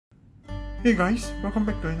Hey guys, welcome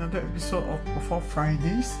back to another episode of Profile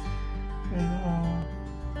Fridays. And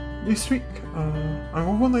this week, I'm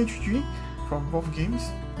over 933 from both games,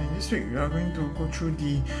 and this week we are going to go through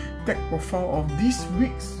the deck profile of this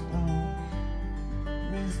week's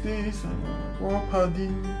Wednesday's Royal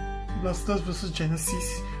Paladin Blasters vs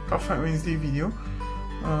Genesis Cardfight Wednesday video.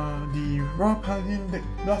 The Royal Paladin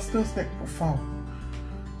Blasters deck profile.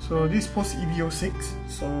 So this post EBO6,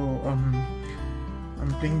 so I'm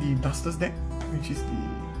playing the Blasters deck, which is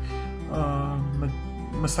the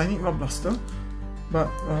Messianic Rob Blaster, but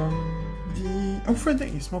the Alpha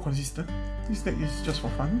deck is more consistent. This deck is just for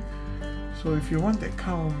fun. So if you want that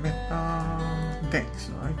kind of meta decks,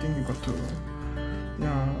 I think you got to,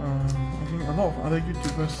 I think a lot of other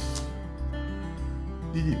YouTubers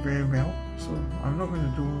did it very well. So I'm not going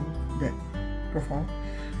to do that profile.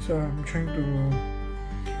 So I'm trying to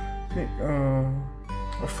make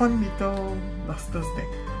a fun little Blasters deck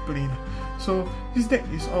to play. So this deck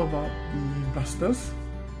is all about the Blasters.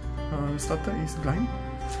 The starter is Glime.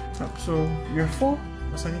 So you have 4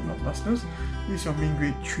 Messianic Blasters. This is your main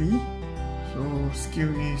grade 3. So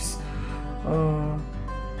skill is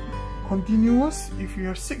continuous. If you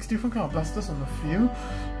have 6 different kind of Blasters on the field,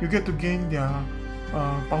 you get to gain their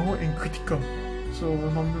power and critical. So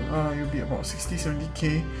you'll be about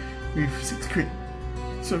 60-70k with 6 crit.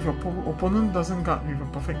 So if your opponent doesn't guard with a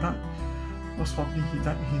perfect guard, most probably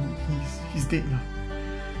he's dead now.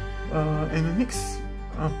 And the next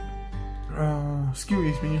skill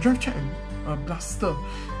is when you drive check a blaster,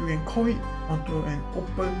 you can call it onto an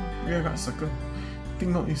open rearguard circle. Take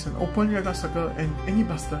note, it's an open rearguard circle, and any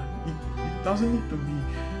blaster. It doesn't need to be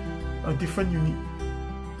a different unit.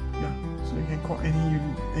 Yeah, so you can call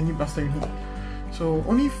any blaster unit. So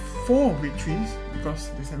only 4 grade 3s,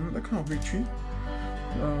 because there's another kind of grade 3.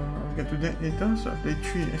 I'll get to that later. So I play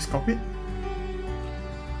 3 Escalpate.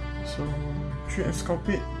 So 3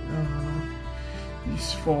 Escalpate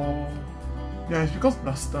is for, it's because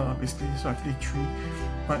Blaster basically, so I play 3.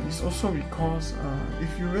 But it's also because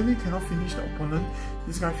if you really cannot finish the opponent,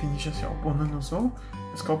 this guy finishes your opponent also.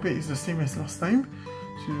 Escalpate is the same as last time.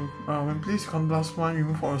 So when placed, you can blast 1,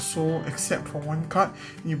 remove all your soul except for 1 card,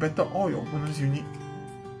 and you battle all your opponent's unit.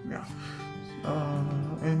 Yeah.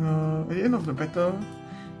 And at the end of the battle,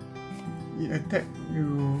 it attack,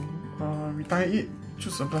 you retire it,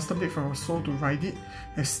 choose a Blaster Blade from your soul to ride it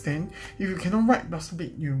as stand. If you cannot ride Blaster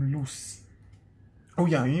Blade, you lose. Oh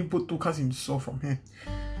yeah, you need to put 2 cards in soul from here.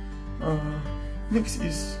 Next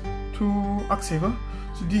is 2 Arc Saver.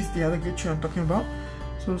 So this is the other grade 3 I'm talking about.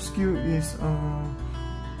 So skill is on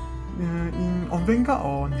Vanguard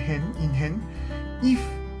or in hand. If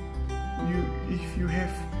you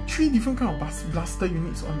have 3 different kind of blaster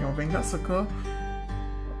units on your Vanguard circle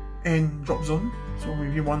and drop zone, so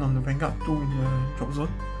maybe 1 on the Vanguard, 2 in the drop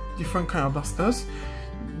zone, different kind of blasters,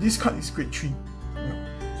 this card is grade 3. Yeah.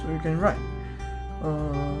 So you can write,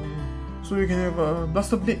 so you can have a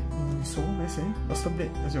Blaster Blade in soul, let's say, Blaster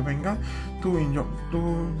Blade as your Vanguard,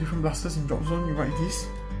 2 different blasters in drop zone, you write this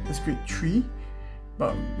as grade 3,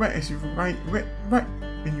 but right as you write,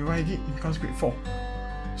 when you write it, it becomes grade 4.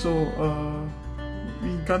 So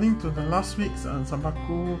regarding to the last week's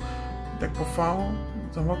Zambaku deck profile,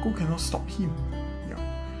 Zambaku cannot stop him. Yeah.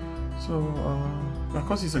 So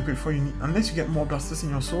because it's a grade 4 unit, unless you get more blasters in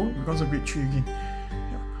your soul, it becomes a grade 3 again.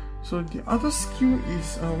 Yeah. So the other skill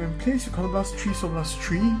is when placed, you can blast 3 soul blast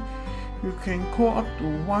 3. You can call up to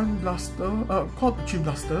 1 blaster, call up to 3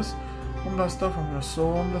 blasters. 1 blaster from your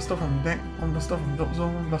soul, 1 blaster from deck, 1 blaster from drop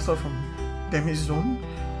zone, 1 blaster from damage zone.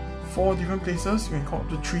 4 different places, you can call up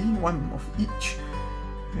to 3, 1 of each,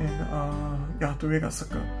 and to rearguard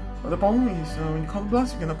circle. But the problem is when you counter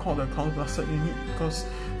blast, you cannot call the counter blaster unit because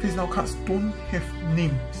face down cards don't have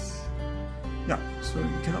names. Yeah, so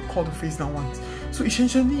you cannot call the face down ones. So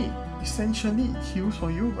essentially it heals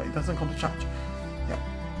for you, but it doesn't counter charge. Yeah,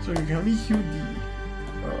 so you can only heal the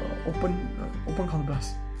open counter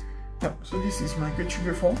blast. Yeah, so this is my grade 3,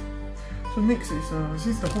 grade 4. So next is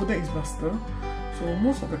since the whole deck is blaster, so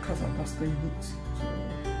most of the cards are blaster units. So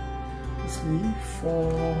basically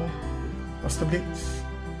 4 Blaster Blades.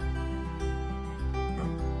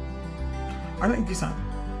 I like this art,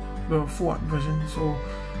 the full art version. So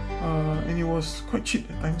and it was quite cheap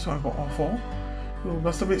at the time, so I got all 4. So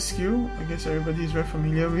Blaster Blade skill, I guess everybody is very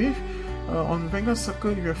familiar with. On Vanguard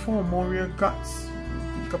circle, you have 4 or more rear guards,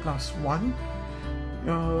 critical +1.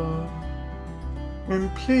 When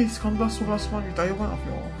placed, counter blast 2+1, retire 1 of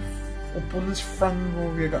your opponent's front row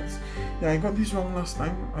rear guards. Yeah, I got this wrong last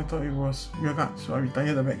time. I thought it was rear guard, so I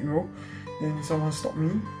retired the back row. Then someone stopped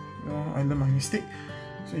me. I learned my mistake.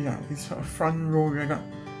 So yeah, it's a front row rear guard.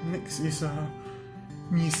 Next is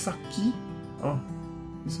Misaki.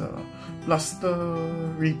 it's a Blaster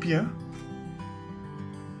Rapier.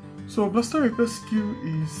 So Blaster Rapier skill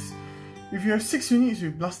is if you have 6 units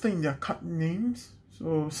with Blaster in their card names,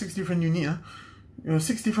 so 6 different units,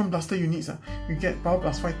 6 different Blaster units, you get power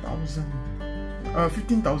plus 5,000,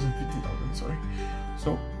 15,000, sorry.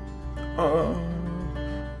 So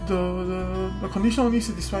the condition only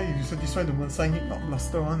satisfy if you satisfy the Messianic, not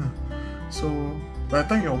Blaster one. So by the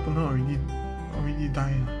time your opponent already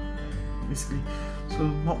died, basically. So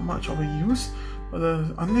not much of a use, but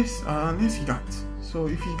unless he guards. So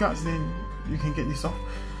if he guards, then you can get this off.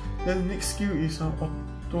 Then the next skill is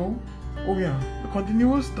auto. Oh yeah, the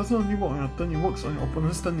continuous doesn't only work on your turn, it works on your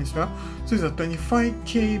opponent's turn as well. So it's a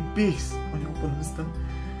 25k base on your opponent's turn.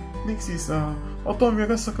 Next is auto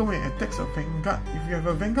Omega Circle when it attacks a Vanguard. If you have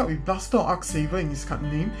a Vanguard with Blaster or Arc Saver in his card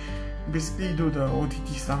name, basically do the OTT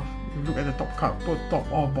stuff. You look at the top card, put top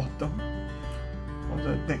or bottom of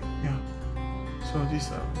the deck. Yeah. So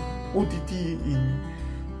this OTT in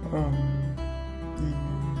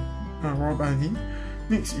Royal Paladin.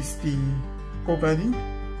 Next is the Gold Paladin.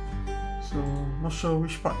 So not sure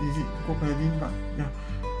which part is it Gold Paladin, but yeah.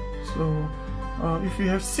 So if you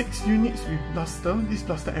have 6 units with Blaster, this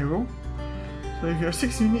Blaster arrow. So if you have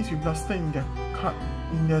 6 units with Blaster in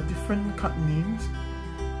their different card names,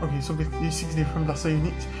 okay, so basically 6 different Blaster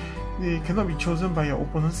units, they cannot be chosen by your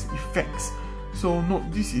opponent's effects. So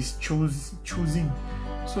note, this is choosing.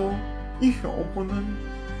 So if your opponent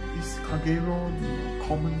is Kagero, the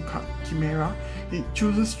common card Chimera, it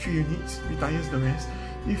chooses 3 units, retires the rest.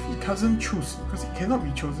 If it doesn't choose, because it cannot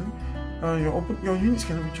be chosen, your units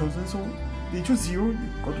cannot be chosen, so they choose 0, you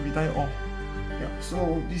got to retire all. Yeah,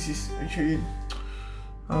 so this is actually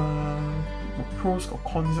pros or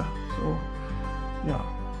cons. So yeah,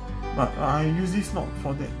 but I use this not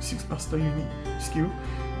for that 6 Blaster unit skill.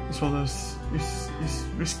 It's for it's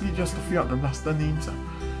basically just to fill out the Blaster names.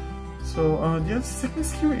 So the second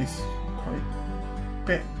skill is quite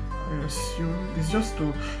bad, I assume. It's just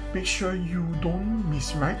to make sure you don't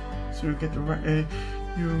miswrite, so you get the right.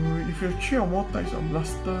 If you have 3 or more types of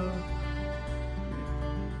Blaster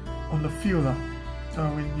on the field,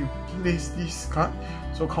 when you place this card,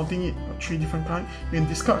 so counting it 3 different cards, you can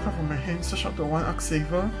discard a card from your hand, search out to 1 Arc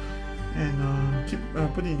Saver,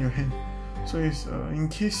 and put it in your hand. So it's in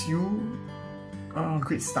case you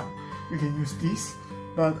great start, you can use this.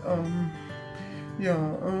 But yeah,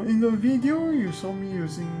 in the video you saw me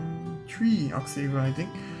using 3 Arc Saver, I think.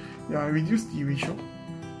 Yeah, I reduced the ratio.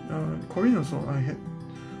 Korean also I had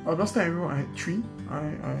Blaster Arrow, I had 3.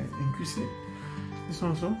 I increased it. This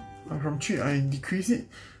one also from 3 I decreased it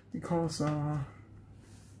because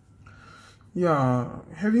yeah,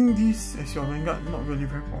 having this as your Vanguard not really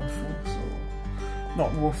very powerful, so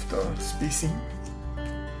not worth the spacing.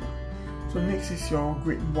 So next is your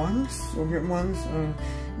grade 1s. So grade 1s,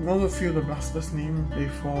 in order to fill the Blaster's name, play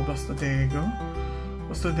for Blaster Dagger.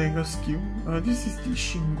 Blaster Dagger skill. This is the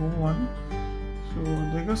Shingo one. So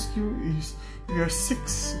Dagger skill is if you have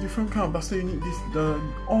 6 different kind of Blaster unit,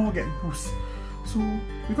 all get boost. So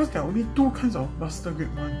because there are only 2 kinds of Blaster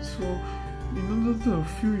grade 1, so in order to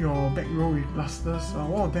fill your back row with Blasters,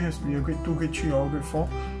 one of them has to be a grade 2, grade 3 or grade 4.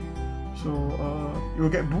 So you will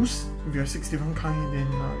get boost if you have 6 different kinds,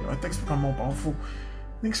 then your attacks become more powerful.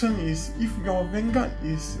 Next one is if your Vanguard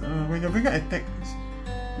is when your Vanguard attacks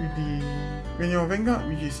with when your Vanguard,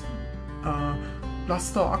 which is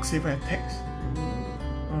Blaster or Arc Saver attacks,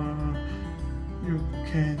 you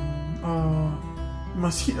can you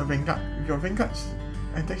must hit a Vanguard. If your Vanguard's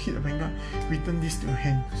attack hit a Vanguard, return this to your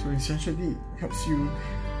hand. So essentially it helps you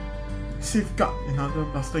safeguard another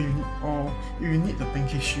Blaster unit, or if you need the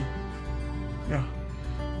pancake shield. Yeah.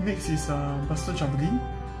 Next is Blaster Javelin.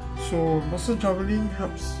 So Blaster Javelin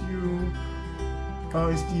helps you.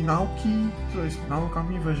 It's the Naoki, so it's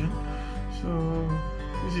Naokami version. So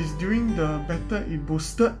this is during the battle it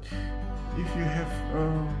boosted. If you have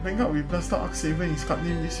Vanguard with Blaster Arc Saver in his card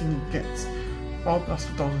name, this unit gets power plus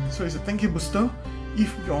 2000. So it's a 10k booster.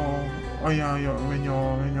 If when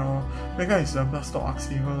your Vanguard is a Blaster Arc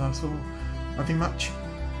Saver, so nothing much.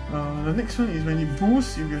 The next one is when it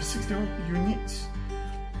boosts, if you have 6 different units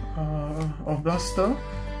of Blaster,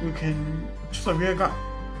 you can choose a rear guard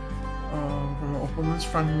from your opponent's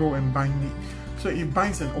front row and bind it. So it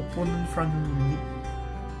binds an opponent front unit,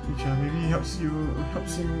 which maybe helps you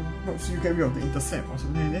get rid of the intercept or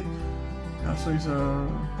something like that. Yeah, so it's a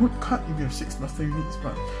good card if you have 6 Blaster units,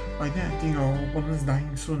 but by then I think our opponent's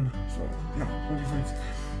dying soon. So yeah, no difference.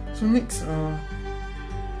 So next,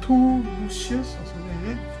 2 Lucius or something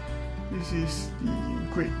like that. This is the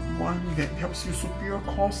grade 1 that helps you superior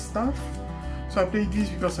core stuff. So I play this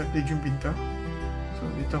because I play Dream Painter. So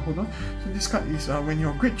later, hold on. So this card is when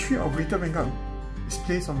your grade 3 or greater Vanguard is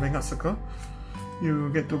placed on Vanguard circle, you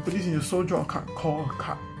get to put this in your soul, draw a card, call a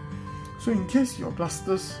card. So in case your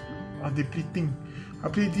blasters are depleting, I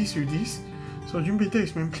play this with this. So Dream Beater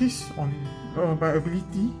is when placed on by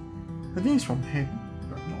ability. I think it's from hand,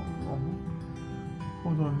 but not wrong.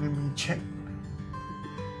 Hold on, let me check.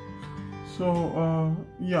 So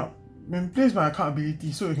yeah, when placed by a card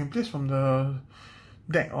ability, so you can place from the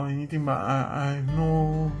deck or anything, but I have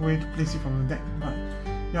no way to place it from the deck. But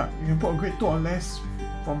yeah, you can put a grade 2 or less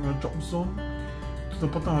from your drop zone to the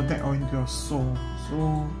bottom of the deck or into your soul.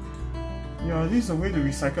 So yeah, this is a way to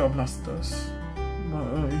recycle your blasters.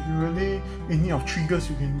 But if you really in need of triggers,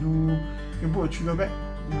 you can put a trigger back.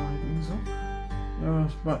 Yeah, I think so. Yeah,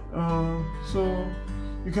 but so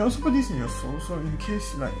you can also put this in your soul. So in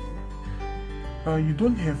case like you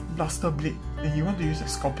don't have blaster blade and you want to use a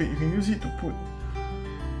sculpted, you can use it to put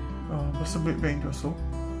blaster blade back into your soul.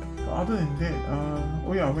 But other than that,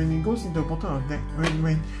 oh yeah, when it goes into the bottom of the deck,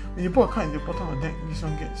 when you put a card in the bottom of the deck, this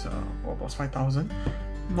one gets about 5,000.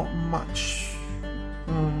 Not much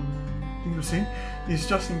thing to say. It's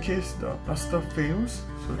just in case the blaster fails,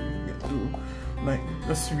 so you get to like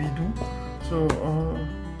just redo. So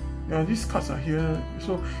yeah, these cards are here.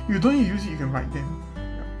 So if you don't use it, you can write them.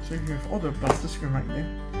 Yeah. So if you have all the blasters, you can write them.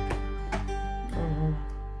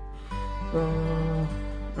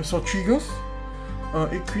 I saw triggers.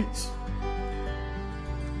 8 crits.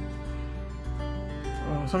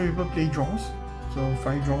 Some people play draws, so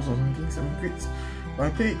 5 draws or something, 7 crits. But I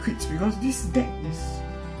play 8 crits because this deck is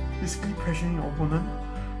basically pressuring your opponent.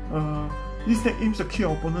 This deck aims to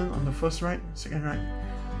kill your opponent on the first right, second right.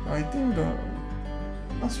 I think the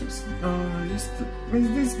last week's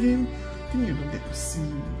Wednesday's game, I think you don't get to see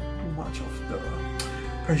too much of the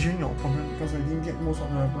pressuring your opponent because I didn't get most of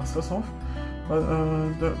the blasters off. But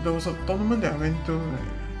there was a tournament that I went to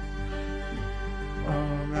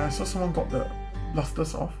where I saw someone got the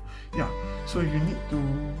blasters off. Yeah, so you need to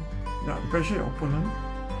pressure your opponent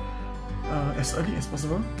as early as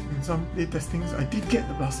possible. In some play testings, I did get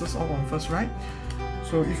the blasters off on first right.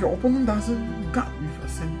 So if your opponent doesn't guard with a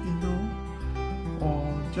sentinel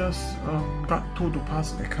or just guard 2 to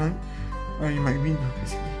pass that kind, you might win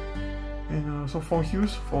basically. And so 4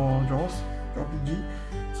 heals for draws, RPG.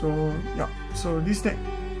 So yeah, so this deck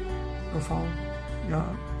profile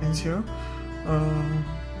ends here.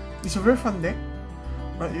 It's a very fun deck,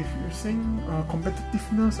 but if you're saying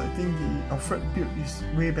competitiveness, I think the Alfred build is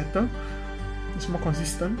way better. It's more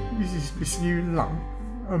consistent. This is basically luck,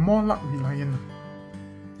 more luck reliant.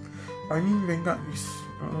 I mean, Vanguard is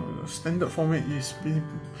standard format is pretty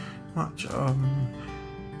much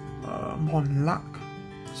more on luck.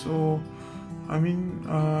 So I mean,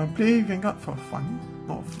 I play Vanguard for fun,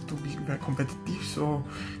 not to be very competitive. So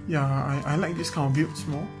yeah, I like this kind of builds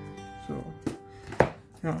more. So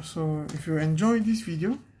yeah, so if you enjoyed this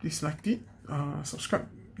video, please like it, subscribe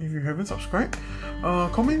if you haven't subscribed,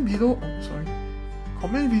 comment below.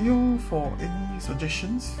 Comment below for any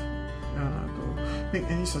suggestions, to make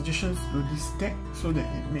any suggestions to this deck so that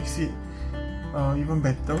it makes it even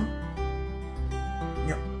better.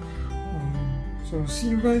 Yeah. So see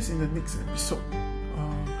you guys in the next episode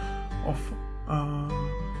of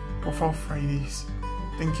Profile Fridays.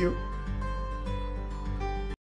 Thank you.